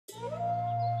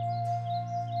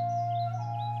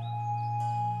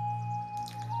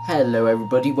Hello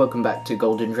everybody, welcome back to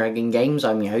Golden Dragon Games.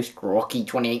 I'm your host,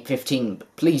 Rocky2815,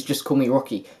 but please just call me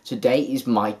Rocky. Today is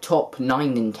my top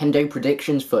 9 Nintendo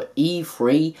predictions for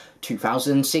E3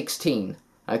 2016.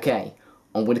 Okay,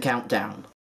 on with the countdown.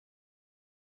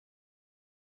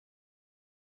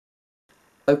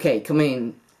 Okay, coming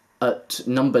in at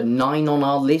number 9 on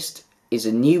our list is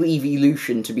a new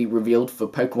evolution to be revealed for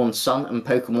Pokemon Sun and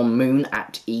Pokemon Moon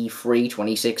at E3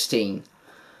 2016.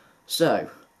 So,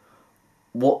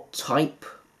 what type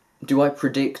do I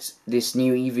predict this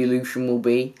new evolution will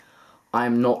be?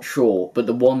 I'm not sure, but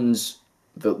the ones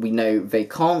that we know they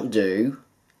can't do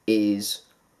is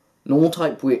normal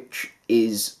type, which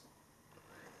is,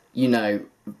 you know,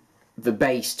 the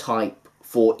base type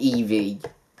for Eevee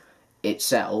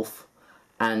itself,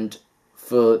 and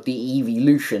for the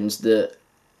evolutions, the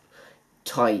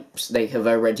types they have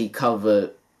already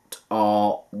covered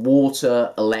are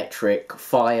water, electric,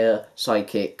 fire,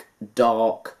 psychic,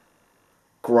 dark,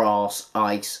 grass,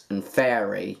 ice, and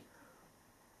fairy.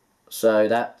 So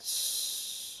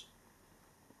that's...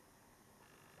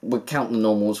 we'll count the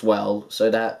normal as well, so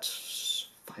that's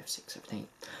 5, 6, 7,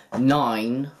 8,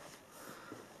 9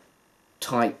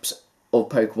 types of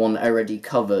Pokemon already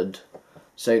covered.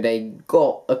 So they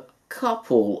got a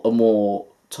couple of more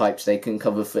types they can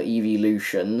cover for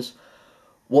evolutions.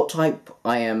 What type,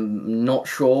 I am not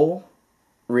sure,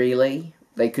 really.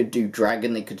 They could do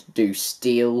dragon, they could do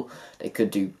steel, they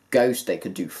could do ghost, they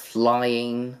could do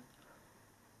flying.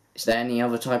 Is there any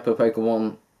other type of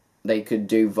Pokemon they could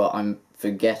do that I'm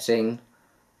forgetting?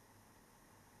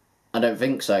 I don't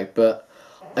think so, but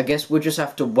I guess we'll just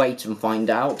have to wait and find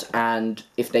out, and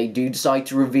if they do decide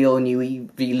to reveal a new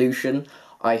evolution,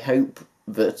 I hope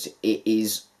that it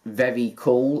is very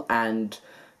cool and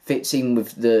fits in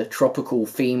with the tropical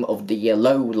theme of the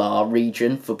Alola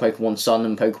region for Pokemon Sun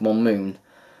and Pokemon Moon.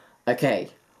 Okay,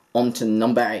 on to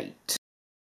number 8.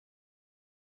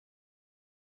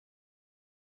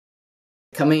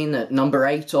 Coming in at number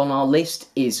 8 on our list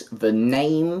is the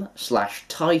name/title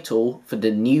for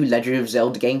the new Legend of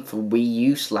Zelda game for Wii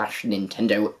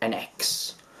U/Nintendo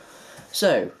NX.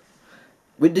 So,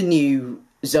 with the new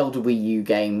Zelda Wii U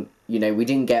game, you know, we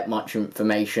didn't get much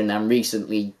information, and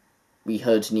recently we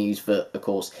heard news that, of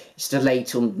course, it's delayed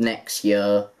till next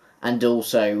year, and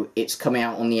also it's coming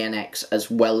out on the NX as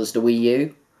well as the Wii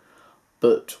U.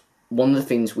 But one of the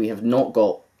things we have not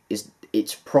got is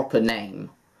its proper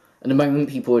name. At the moment,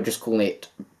 people are just calling it,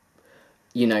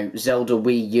 you know, Zelda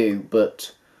Wii U,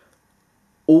 but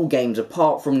all games,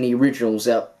 apart from the original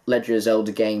Legend of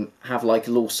Zelda game, have like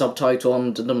a little subtitle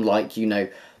under them, like, you know,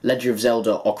 Legend of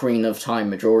Zelda Ocarina of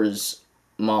Time, Majora's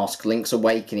Mask, Link's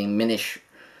Awakening, Minish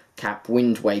Cap,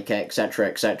 Wind Waker, etc,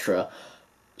 etc.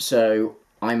 So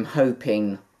I'm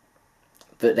hoping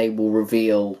that they will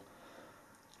reveal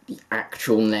the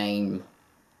actual name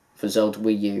for Zelda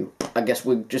Wii U. I guess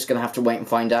we're just going to have to wait and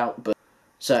find out. But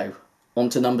so, on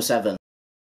to number 7.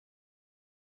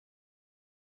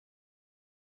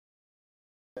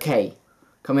 Okay,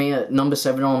 coming in at number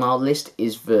 7 on our list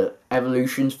is the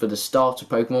evolutions for the starter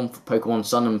Pokemon for Pokemon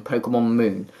Sun and Pokemon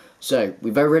Moon. So,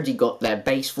 we've already got their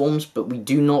base forms, but we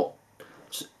do not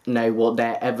know what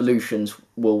their evolutions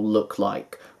will look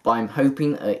like. But I'm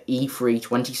hoping at E3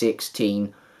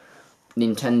 2016,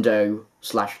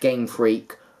 Nintendo/Game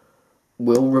Freak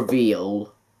will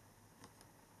reveal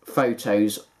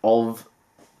photos of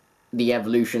the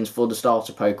evolutions for the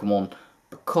starter Pokemon,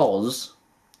 because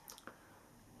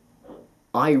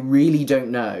I really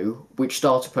don't know which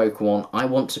starter Pokemon I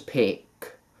want to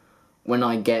pick when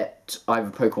I get either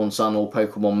Pokemon Sun or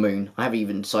Pokemon Moon. I haven't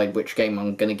even decided which game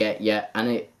I'm going to get yet, and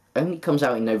it only comes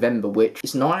out in November, which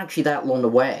is not actually that long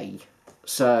away.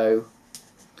 So,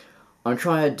 I'm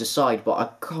trying to decide, but I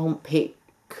can't pick,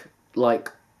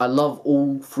 like, I love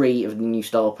all 3 of the new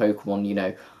style Pokemon, you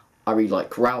know. I really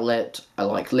like Rowlet, I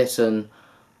like Litten,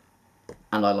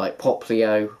 and I like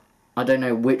Poplio. I don't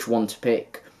know which one to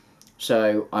pick,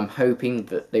 so I'm hoping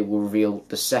that they will reveal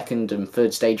the 2nd and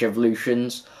 3rd stage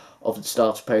evolutions of the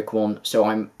starter Pokemon, so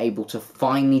I'm able to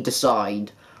finally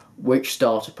decide which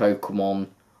starter Pokemon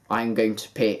I'm going to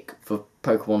pick for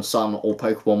Pokemon Sun or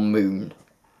Pokemon Moon.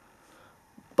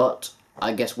 But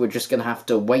I guess we're just going to have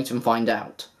to wait and find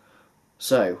out.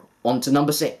 So, on to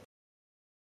number 6.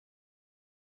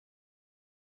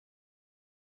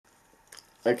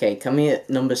 Okay, coming at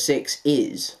number 6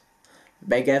 is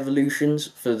Mega Evolutions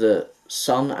for the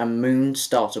Sun and Moon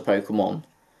starter Pokemon.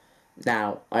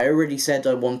 Now, I already said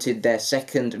I wanted their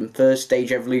 2nd and 3rd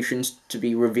stage evolutions to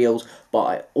be revealed, but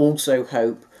I also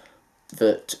hope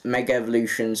that Mega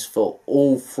Evolutions for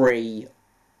all 3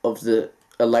 of the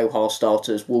Aloha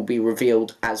starters will be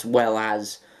revealed, as well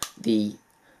as the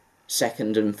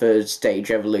second and third stage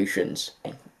evolutions.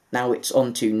 Now it's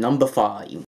on to number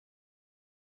 5.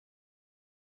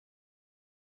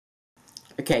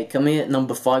 Okay, coming at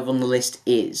number 5 on the list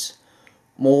is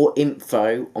more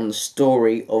info on the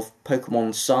story of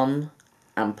Pokemon Sun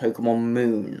and Pokemon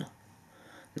Moon.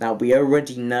 Now, we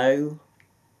already know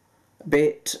a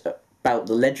bit about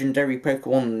the legendary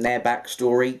Pokemon and their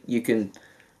backstory. You can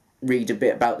read a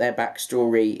bit about their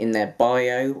backstory in their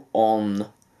bio on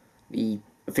the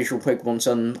official Pokemon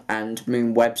Sun and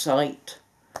Moon website.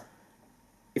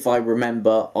 If I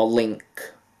remember, I'll link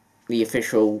the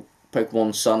official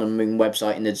Pokemon Sun and Moon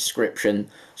website in the description,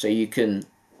 so you can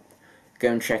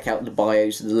go and check out the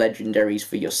bios of the legendaries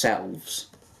for yourselves.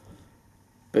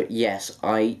 But yes,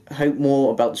 I hope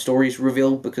more about the story is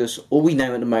revealed, because all we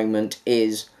know at the moment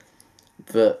is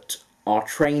that our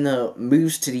trainer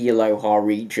moves to the Aloha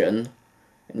region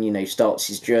and, you know, starts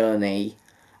his journey,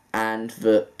 and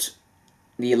that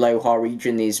the Aloha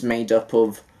region is made up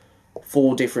of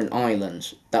 4 different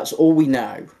islands. That's all we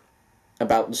know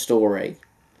about the story.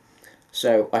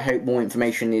 So I hope more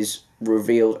information is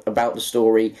revealed about the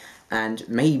story, and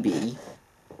maybe,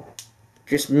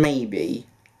 just maybe,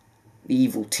 the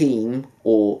evil team,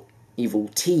 or evil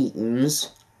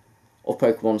teams, of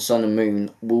Pokemon Sun and Moon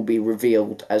will be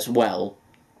revealed as well.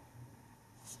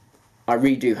 I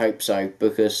really do hope so,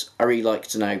 because I really like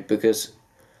to know, because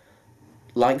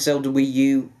like Zelda Wii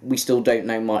U, we still don't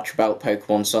know much about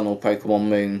Pokemon Sun or Pokemon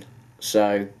Moon,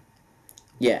 so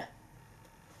yeah.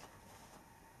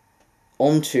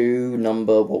 On to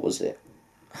number, what was it?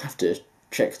 I have to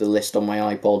check the list on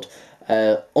my iPod.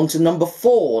 On to number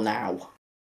 4 now.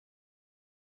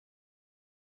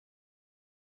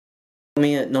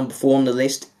 Coming at number 4 on the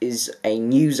list is a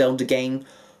new Zelda game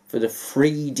for the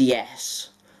 3DS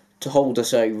to hold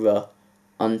us over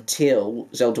until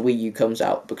Zelda Wii U comes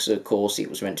out, because of course it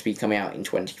was meant to be coming out in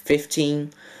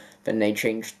 2015, then they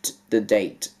changed the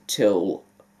date till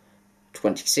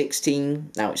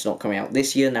 2016, now it's not coming out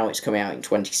this year, now it's coming out in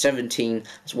 2017,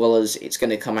 as well as it's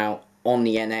going to come out on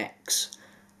the NX,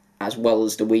 as well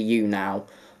as the Wii U now.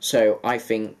 So I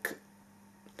think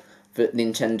that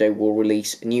Nintendo will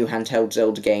release a new handheld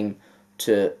Zelda game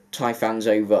to tie fans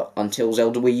over until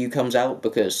Zelda Wii U comes out,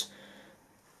 because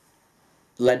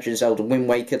Legend of Zelda Wind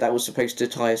Waker, that was supposed to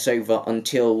tie us over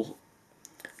until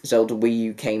Zelda Wii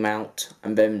U came out,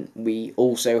 and then we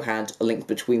also had A Link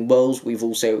Between Worlds, we've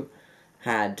also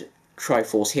had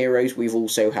Triforce Heroes, we've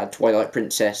also had Twilight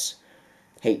Princess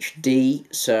HD,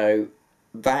 so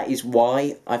that is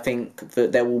why I think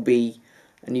that there will be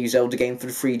a new Zelda game for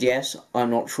the 3DS.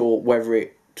 I'm not sure whether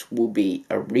it will be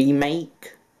a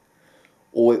remake,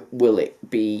 or will it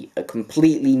be a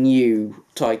completely new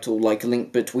title like A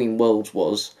Link Between Worlds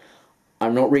was.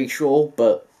 I'm not really sure,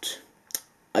 but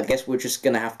I guess we're just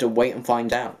going to have to wait and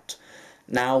find out.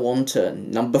 Now on to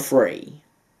number 3.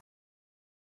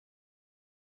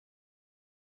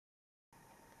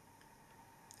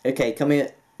 Okay, coming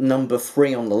at number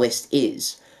 3 on the list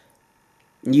is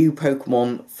new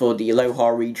Pokemon for the Aloha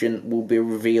region will be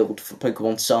revealed for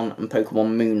Pokemon Sun and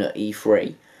Pokemon Moon at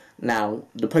E3. Now,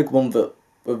 the Pokemon that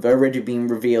have already been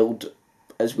revealed,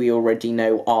 as we already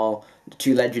know, are the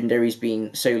 2 legendaries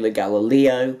being Solar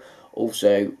Galileo,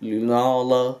 also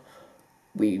Lunala.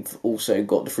 We've also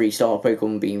got the 3 starter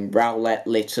Pokemon being Rowlet,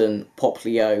 Litten,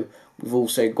 Poplio. We've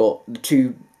also got the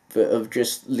 2 that have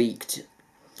just leaked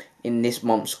in this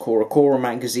month's Cora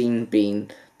magazine, being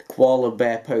the Koala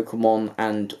Bear Pokemon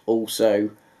and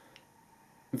also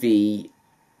the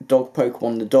Dog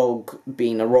Pokemon, the dog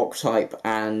being a rock type,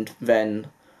 and then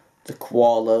the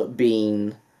Koala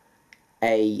being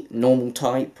a normal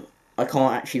type. I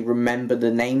can't actually remember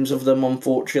the names of them,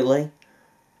 unfortunately.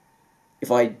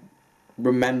 If I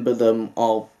remember them,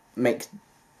 I'll make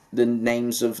the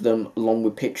names of them along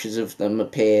with pictures of them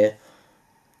appear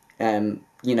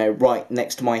you know, right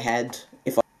next to my head,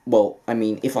 if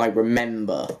I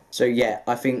remember. So yeah,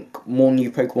 I think more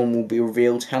new Pokemon will be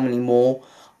revealed. How many more?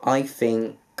 I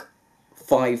think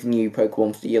 5 new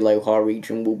Pokemon for the Aloha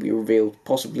region will be revealed.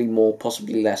 Possibly more,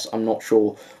 possibly less, I'm not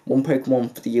sure. One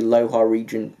Pokemon for the Aloha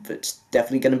region that's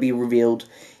definitely going to be revealed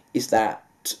is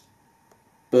that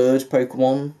bird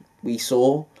Pokemon we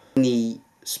saw in the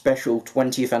special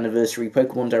 20th anniversary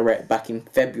Pokemon Direct back in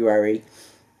February.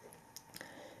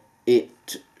 It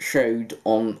showed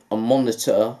on a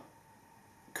monitor,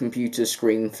 computer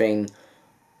screen thing,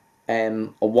 a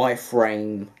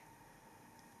wireframe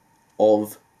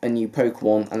of a new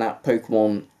Pokemon, and that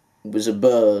Pokemon was a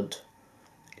bird.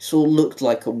 It sort of looked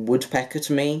like a woodpecker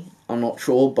to me, I'm not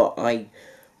sure, but I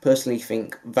personally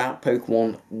think that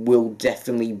Pokemon will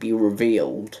definitely be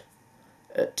revealed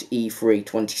at E3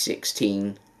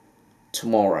 2016.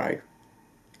 tomorrow.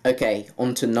 Okay,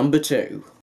 on to number 2.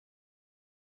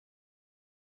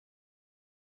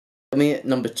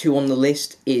 Number 2 on the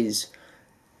list is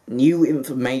new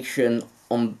information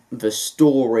on the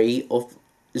story of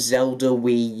Zelda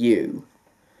Wii U.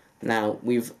 Now,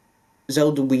 with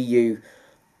Zelda Wii U,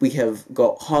 we have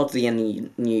got hardly any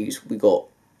news. We got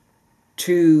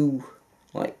 2,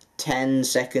 10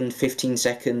 second, 15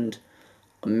 second,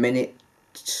 a minute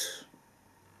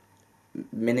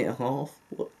and a half?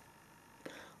 What?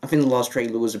 I think the last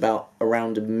trailer was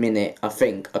around a minute, I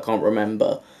can't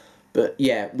remember. But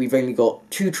yeah, we've only got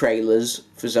 2 trailers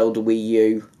for Zelda Wii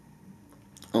U,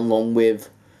 along with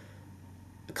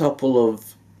a couple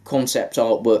of concept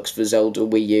artworks for Zelda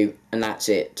Wii U, and that's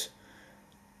it.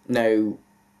 No,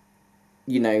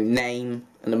 name.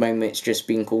 At the moment it's just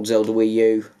being called Zelda Wii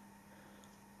U.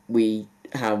 We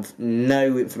have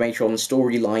no information on the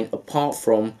storyline apart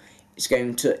from it's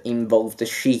going to involve the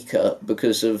Sheikah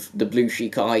because of the blue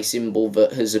Sheikah eye symbol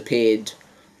that has appeared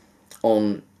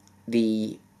on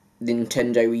the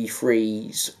Nintendo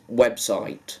E3's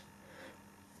website.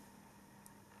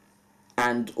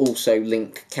 And also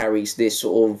Link carries this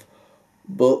sort of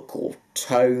book or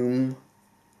tome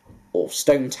or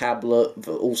stone tablet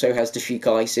that also has the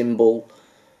Sheikah eye symbol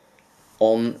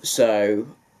on, so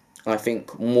I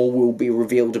think more will be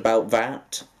revealed about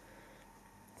that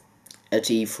at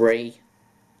E3.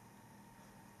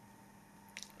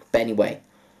 But anyway,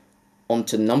 on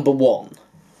to number 1.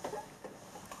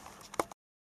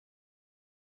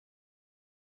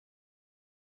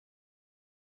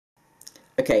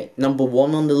 Okay, number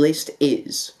 1 on the list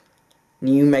is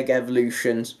new Mega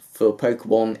Evolutions for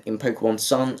Pokemon in Pokemon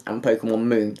Sun and Pokemon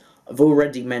Moon. I've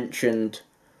already mentioned,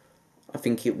 I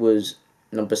think it was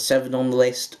number 7 on the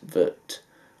list, that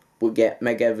we'll get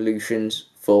Mega Evolutions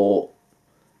for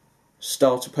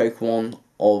starter Pokemon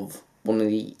of one of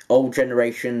the old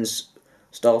generations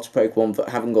starter Pokemon that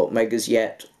haven't got Megas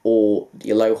yet, or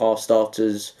the Aloha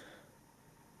starters.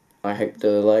 I hope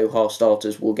the Aloha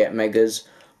starters will get Megas,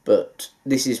 but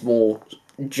this is more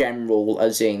general,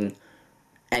 as in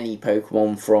any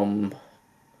Pokemon from,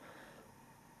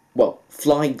 well,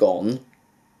 Flygon.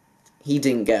 He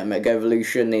didn't get a Mega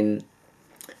Evolution in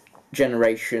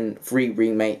Generation 3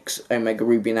 remakes Omega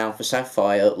Ruby and Alpha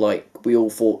Sapphire like we all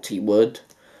thought he would,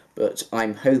 but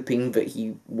I'm hoping that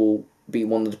he will be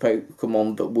one of the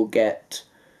Pokemon that will get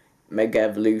Mega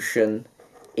Evolution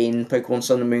in Pokemon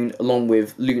Sun and Moon, along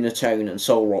with Lunatone and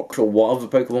Solrock, or what other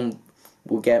Pokemon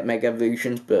will get Mega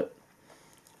Evolutions, but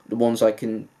the ones I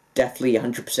can definitely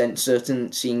 100%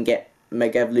 certain seeing get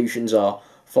Mega Evolutions are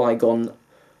Flygon,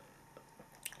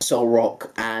 Solrock,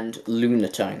 and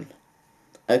Lunatone.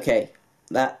 Okay,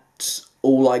 that's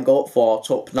all I got for our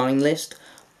top 9 list.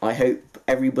 I hope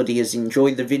everybody has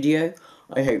enjoyed the video.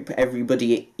 I hope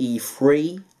everybody at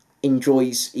E3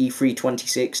 enjoys E3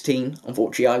 2016.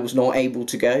 Unfortunately, I was not able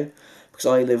to go because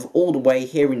I live all the way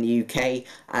here in the UK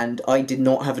and I did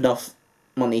not have enough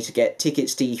money to get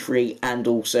tickets to E3 and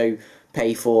also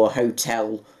pay for a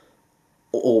hotel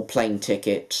or plane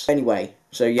tickets. Anyway,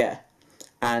 so yeah,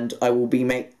 and I will be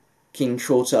making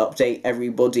sure to update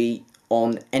everybody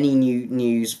on any new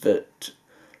news that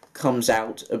comes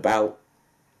out about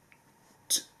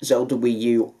Zelda Wii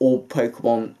U or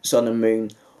Pokemon Sun and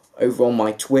Moon over on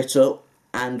my Twitter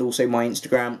and also my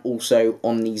Instagram, also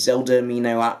on the Zelda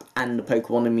Amino app and the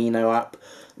Pokemon Amino app.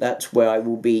 That's where I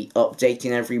will be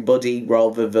updating everybody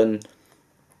rather than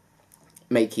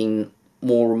making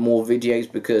more and more videos,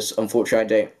 because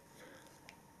unfortunately I don't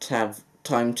have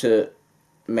time to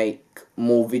make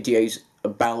more videos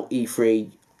about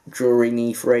E3 during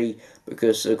E3,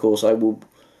 because of course I will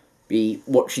be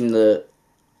watching the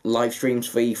live streams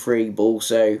for E3, but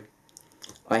also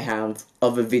I have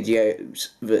other videos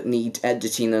that need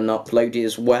editing and uploaded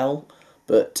as well.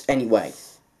 But anyway,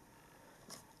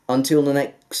 until the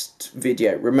next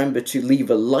video, remember to leave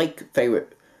a like, favourite,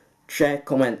 share,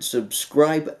 comment,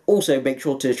 subscribe. Also make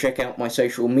sure to check out my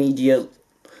social media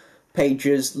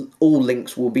pages. All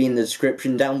links will be in the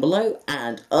description down below.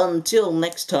 And until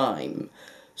next time,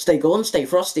 stay golden, stay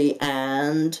frosty,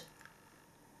 and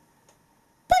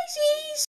bye-see!